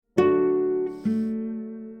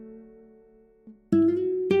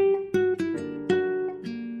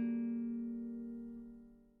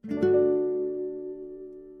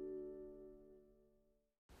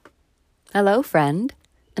Hello, friend,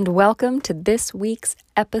 and welcome to this week's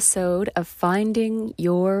episode of Finding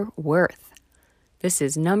Your Worth. This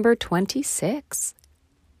is number 26.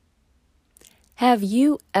 Have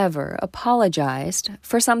you ever apologized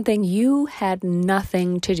for something you had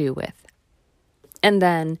nothing to do with? And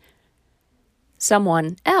then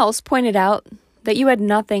someone else pointed out that you had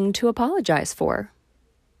nothing to apologize for.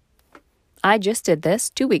 I just did this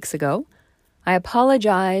 2 weeks ago. I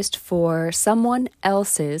apologized for someone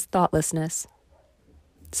else's thoughtlessness.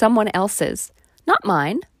 Someone else's, not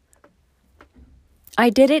mine.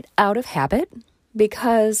 I did it out of habit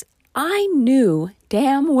because I knew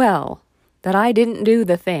damn well that I didn't do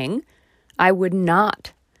the thing. I would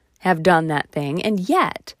not have done that thing, and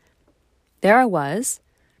yet there I was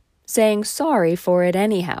saying sorry for it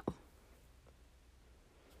anyhow.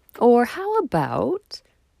 Or how about,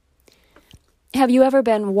 have you ever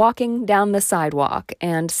been walking down the sidewalk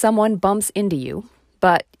and someone bumps into you,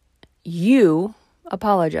 but you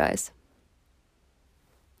apologize?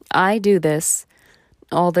 I do this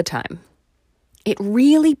all the time. It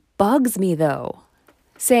really bugs me, though,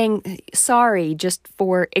 saying sorry just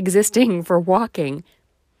for existing, for walking,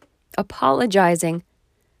 apologizing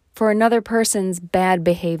for another person's bad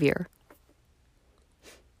behavior.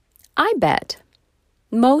 I bet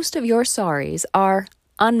most of your sorries are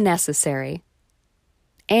unnecessary,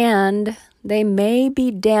 and they may be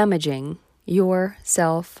damaging your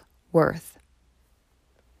self-worth.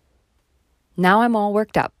 Now I'm all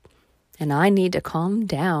worked up, and I need to calm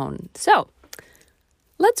down. So,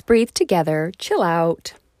 let's breathe together, chill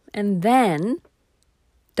out, and then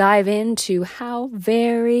dive into how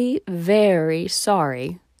very, very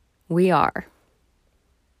sorry we are.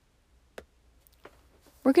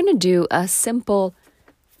 We're going to do a simple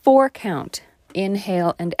 4-count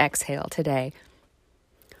inhale and exhale today,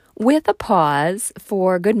 with a pause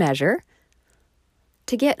for good measure.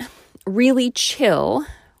 To get really chill,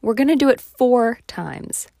 we're going to do it 4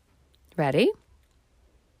 times. Ready?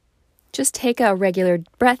 Just take a regular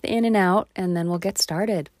breath in and out, and then we'll get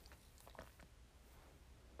started.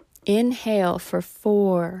 Inhale for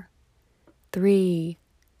 4, 3,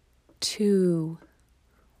 2,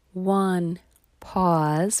 1.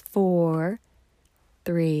 Pause. 4,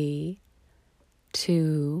 3,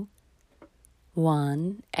 2,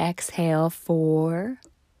 1. Exhale. 4,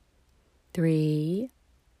 3,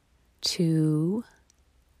 2,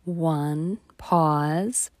 1.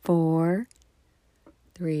 Pause. 4,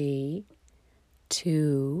 3,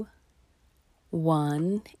 2,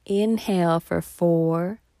 1. Inhale for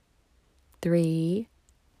 4, 3,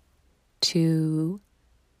 2,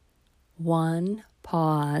 1.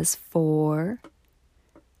 Pause. 4,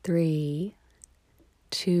 3,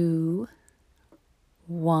 2,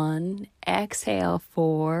 1. Exhale.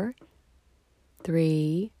 4,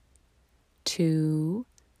 3, 2,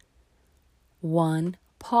 1.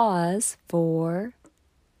 Pause. 4,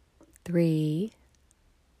 3,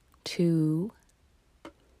 2,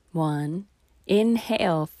 1.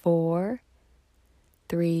 Inhale. 4,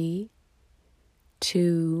 3,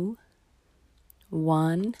 2,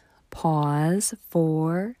 1. Pause.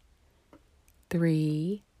 4,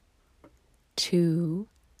 3, 2,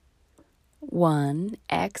 1.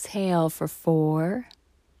 Exhale for 4,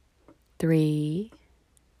 3,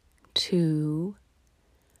 2,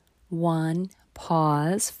 1.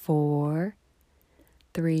 Pause. 4,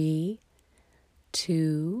 3,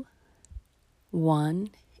 2, 1.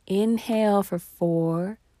 Inhale for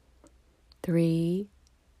 4, 3,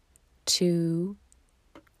 2,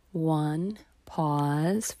 1.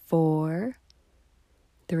 Pause. 4,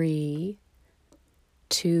 3,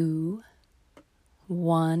 2,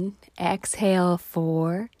 1. Exhale.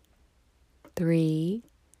 4, 3,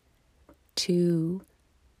 2,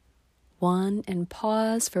 1. And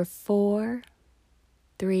pause for 4,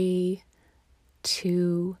 3,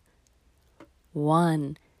 2,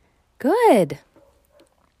 1. Good.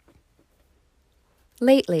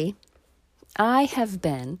 Lately, I have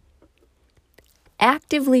been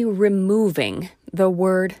actively removing the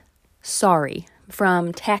word sorry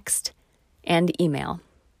from text and email.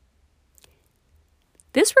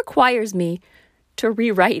 This requires me to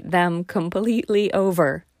rewrite them completely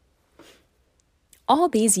over. All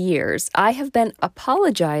these years, I have been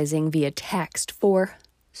apologizing via text for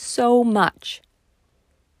so much.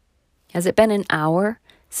 Has it been an hour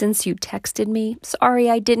since you texted me? Sorry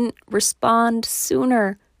I didn't respond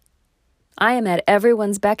sooner. I am at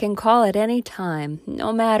everyone's beck and call at any time,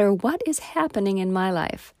 no matter what is happening in my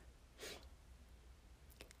life.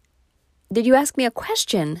 Did you ask me a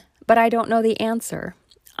question, but I don't know the answer?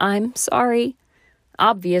 I'm sorry.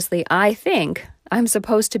 Obviously, I think I'm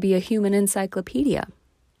supposed to be a human encyclopedia.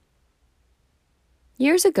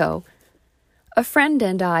 Years ago, A friend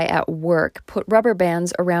and I at work put rubber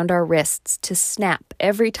bands around our wrists to snap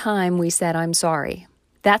every time we said I'm sorry.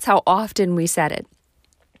 That's how often we said it.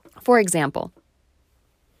 For example,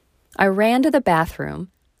 I ran to the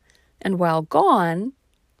bathroom, and while gone,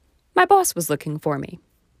 my boss was looking for me.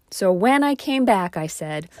 So when I came back, I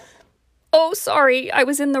said, "Oh, sorry, I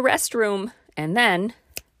was in the restroom," and then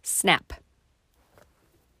snap.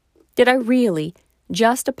 Did I really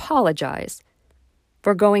just apologize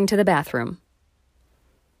for going to the bathroom?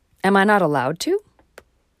 Am I not allowed to?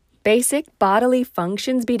 Basic bodily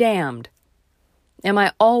functions be damned. Am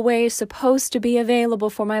I always supposed to be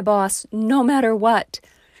available for my boss no matter what,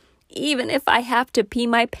 even if I have to pee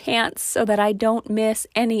my pants so that I don't miss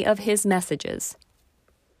any of his messages?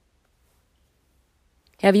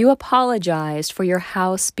 Have you apologized for your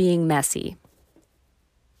house being messy?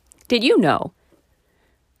 Did you know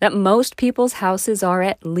that most people's houses are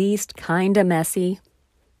at least kinda messy,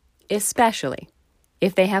 especially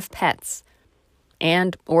if they have pets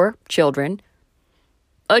or children,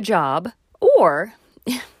 a job, or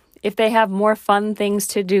if they have more fun things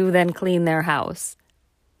to do than clean their house?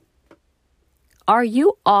 Are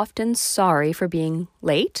you often sorry for being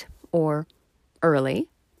late or early?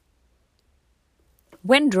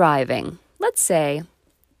 When driving, let's say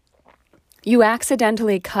you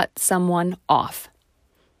accidentally cut someone off.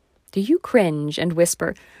 Do you cringe and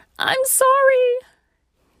whisper, "I'm sorry,"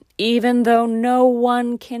 even though no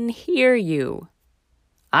one can hear you?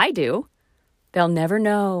 I do. They'll never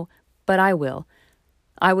know, but I will.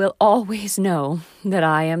 I will always know that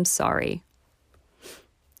I am sorry.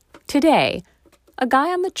 Today, a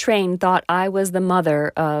guy on the train thought I was the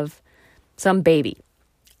mother of some baby.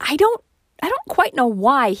 I don't quite know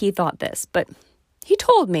why he thought this, but he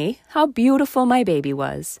told me how beautiful my baby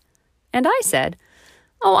was. And I said,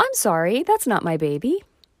 "Oh, I'm sorry, that's not my baby."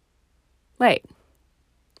 Wait,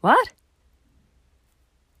 what?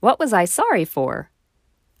 What was I sorry for?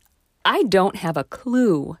 I don't have a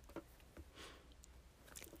clue.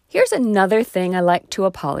 Here's another thing I like to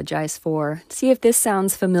apologize for. See if this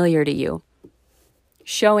sounds familiar to you.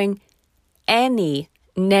 Showing any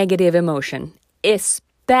negative emotion,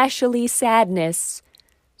 especially sadness,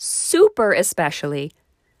 super especially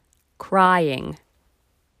crying.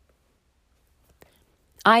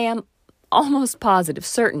 I am almost positive,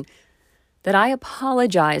 certain, that I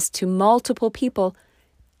apologized to multiple people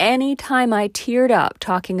any time I teared up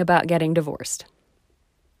talking about getting divorced.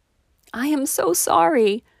 "I am so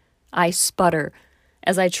sorry," I sputter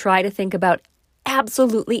as I try to think about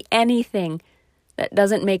absolutely anything that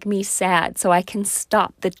doesn't make me sad so I can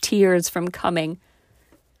stop the tears from coming.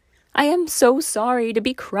 I am so sorry to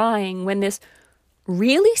be crying when this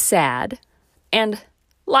really sad and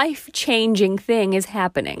life-changing thing is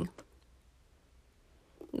happening.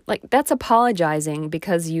 That's apologizing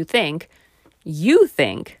because you think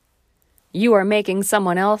you are making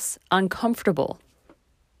someone else uncomfortable.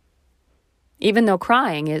 Even though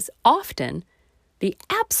crying is often the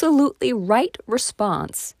absolutely right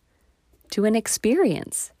response to an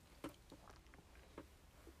experience.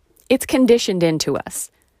 It's conditioned into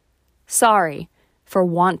us. Sorry for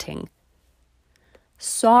wanting.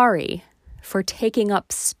 Sorry for taking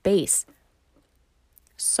up space.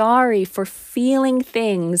 Sorry for feeling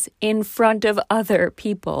things in front of other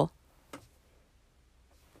people.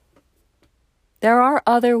 There are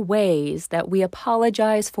other ways that we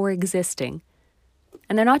apologize for existing,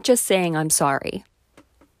 and they're not just saying I'm sorry.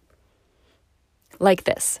 Like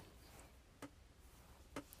this.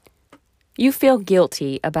 You feel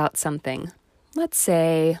guilty about something. Let's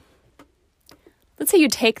say you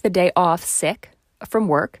take the day off sick from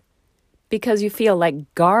work because you feel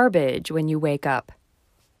like garbage when you wake up.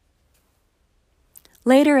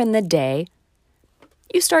 Later in the day,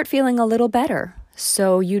 you start feeling a little better.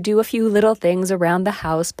 So you do a few little things around the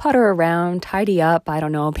house, putter around, tidy up,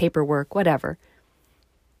 paperwork, whatever.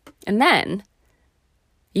 And then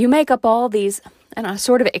you make up all these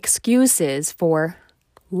sort of excuses for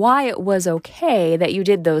why it was okay that you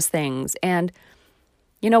did those things. And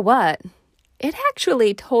you know what? It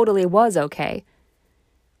actually totally was okay.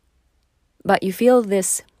 But you feel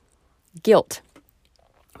this guilt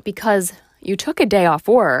because you took a day off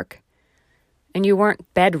work and you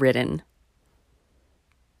weren't bedridden.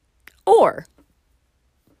 Or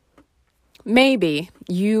maybe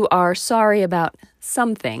you are sorry about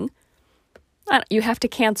something. You have to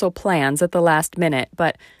cancel plans at the last minute,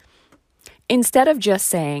 but instead of just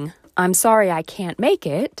saying, "I'm sorry I can't make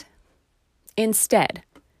it," instead,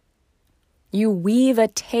 you weave a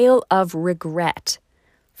tale of regret,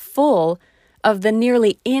 full of the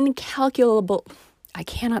nearly incalculable,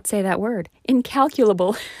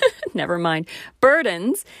 never mind,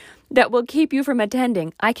 burdens that will keep you from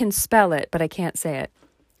attending. I can spell it, but I can't say it.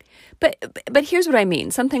 But here's what I mean.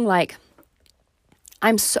 Something like,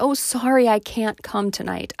 I'm so sorry I can't come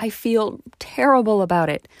tonight. I feel terrible about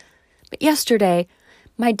it. But yesterday,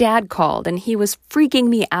 my dad called and he was freaking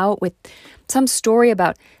me out with some story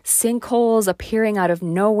about sinkholes appearing out of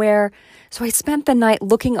nowhere. So I spent the night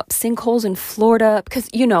looking up sinkholes in Florida because,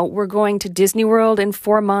 we're going to Disney World in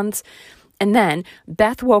 4 months. And then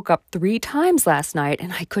Beth woke up 3 times last night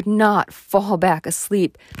and I could not fall back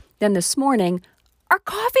asleep. Then this morning, our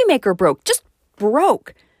coffee maker just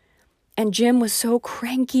broke. And Jim was so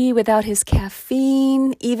cranky without his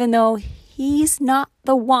caffeine, even though he's not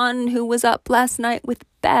the one who was up last night with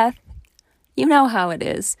Beth. You know how it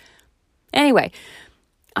is. Anyway,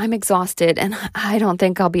 I'm exhausted and I don't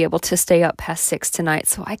think I'll be able to stay up past 6 tonight,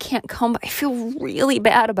 so I can't come. I feel really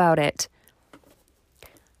bad about it.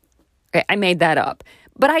 I made that up.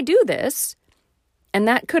 But I do this, and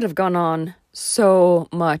that could have gone on so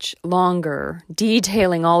much longer,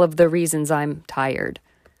 detailing all of the reasons I'm tired.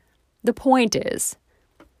 The point is,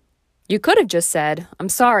 you could have just said, I'm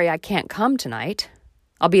sorry I can't come tonight.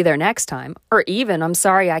 I'll be there next time. Or even, I'm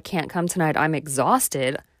sorry I can't come tonight. I'm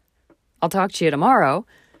exhausted. I'll talk to you tomorrow.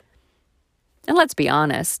 And let's be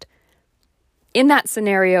honest. In that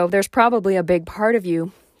scenario, there's probably a big part of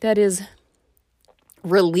you that is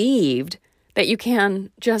relieved that you can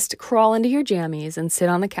just crawl into your jammies and sit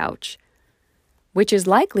on the couch, which is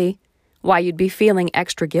likely why you'd be feeling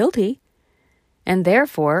extra guilty and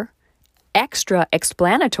therefore extra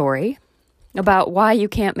explanatory about why you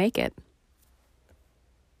can't make it.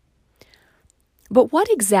 But what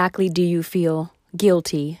exactly do you feel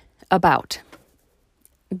guilty about?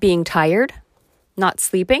 Being tired? Not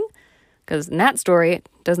sleeping? Because in that story, it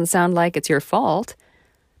doesn't sound like it's your fault.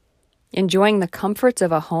 Enjoying the comforts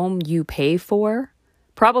of a home you pay for?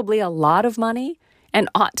 Probably a lot of money and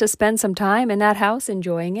ought to spend some time in that house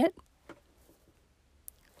enjoying it?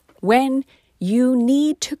 When you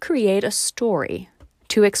need to create a story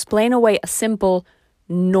to explain away a simple,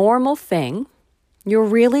 normal thing, you're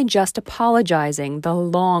really just apologizing the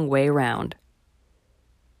long way round.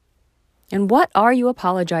 And what are you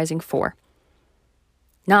apologizing for?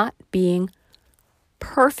 Not being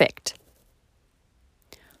perfect.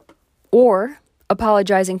 Or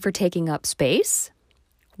apologizing for taking up space,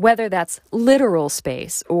 whether that's literal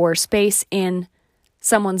space or space in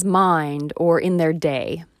someone's mind or in their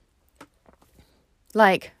day.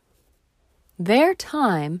 Like, their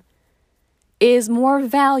time is more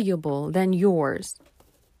valuable than yours.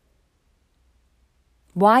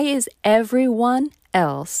 Why is everyone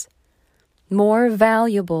else more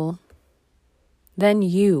valuable than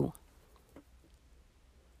you?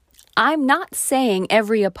 I'm not saying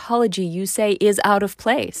every apology you say is out of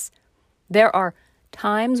place. There are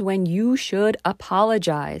times when you should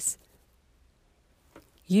apologize.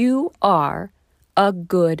 You are a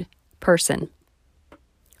good person.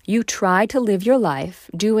 You try to live your life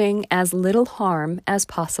doing as little harm as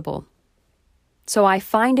possible. So I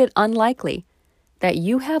find it unlikely that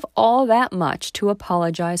you have all that much to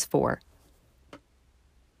apologize for.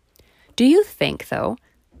 Do you think, though,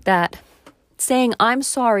 that saying I'm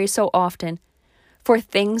sorry so often for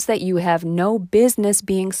things that you have no business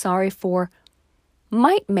being sorry for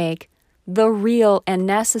might make the real and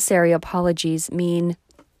necessary apologies mean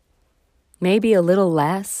maybe a little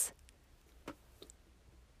less?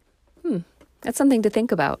 That's something to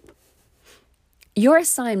think about. Your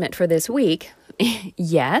assignment for this week,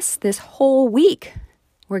 yes, this whole week,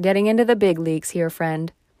 we're getting into the big leagues here,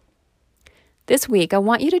 friend. This week, I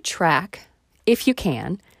want you to track, if you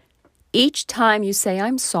can, each time you say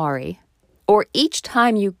I'm sorry, or each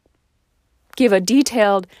time you give a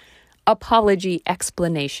detailed apology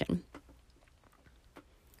explanation.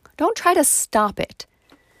 Don't try to stop it.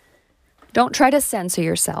 Don't try to censor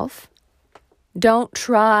yourself. Don't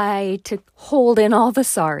try to hold in all the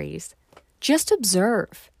sorries. Just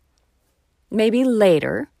observe. Maybe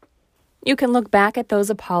later, you can look back at those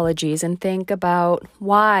apologies and think about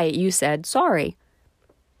why you said sorry.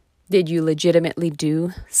 Did you legitimately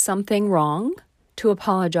do something wrong to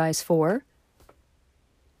apologize for?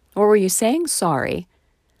 Or were you saying sorry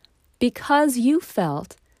because you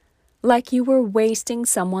felt like you were wasting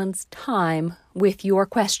someone's time with your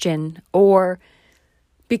question, or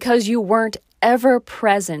because you weren't ever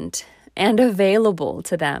present and available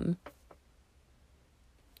to them?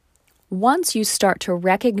 Once you start to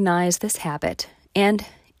recognize this habit, and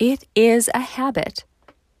it is a habit,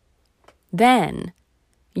 then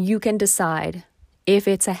you can decide if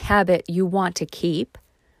it's a habit you want to keep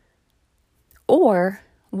or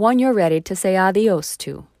one you're ready to say adios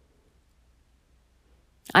to.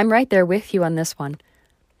 I'm right there with you on this one.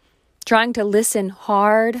 Trying to listen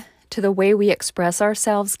hard to the way we express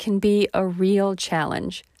ourselves can be a real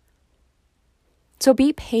challenge. So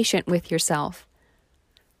be patient with yourself.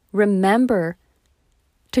 Remember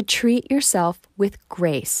to treat yourself with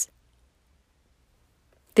grace.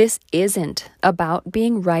 This isn't about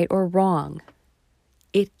being right or wrong.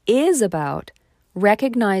 It is about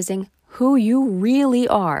recognizing who you really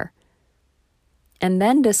are and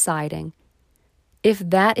then deciding if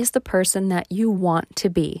that is the person that you want to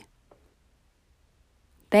be.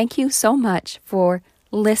 Thank you so much for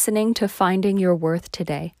listening to Finding Your Worth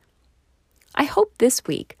today. I hope this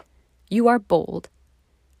week you are bold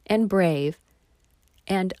and brave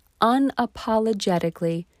and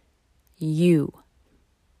unapologetically you.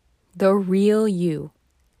 The real you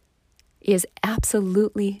is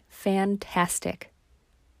absolutely fantastic.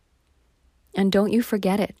 And don't you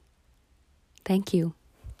forget it. Thank you.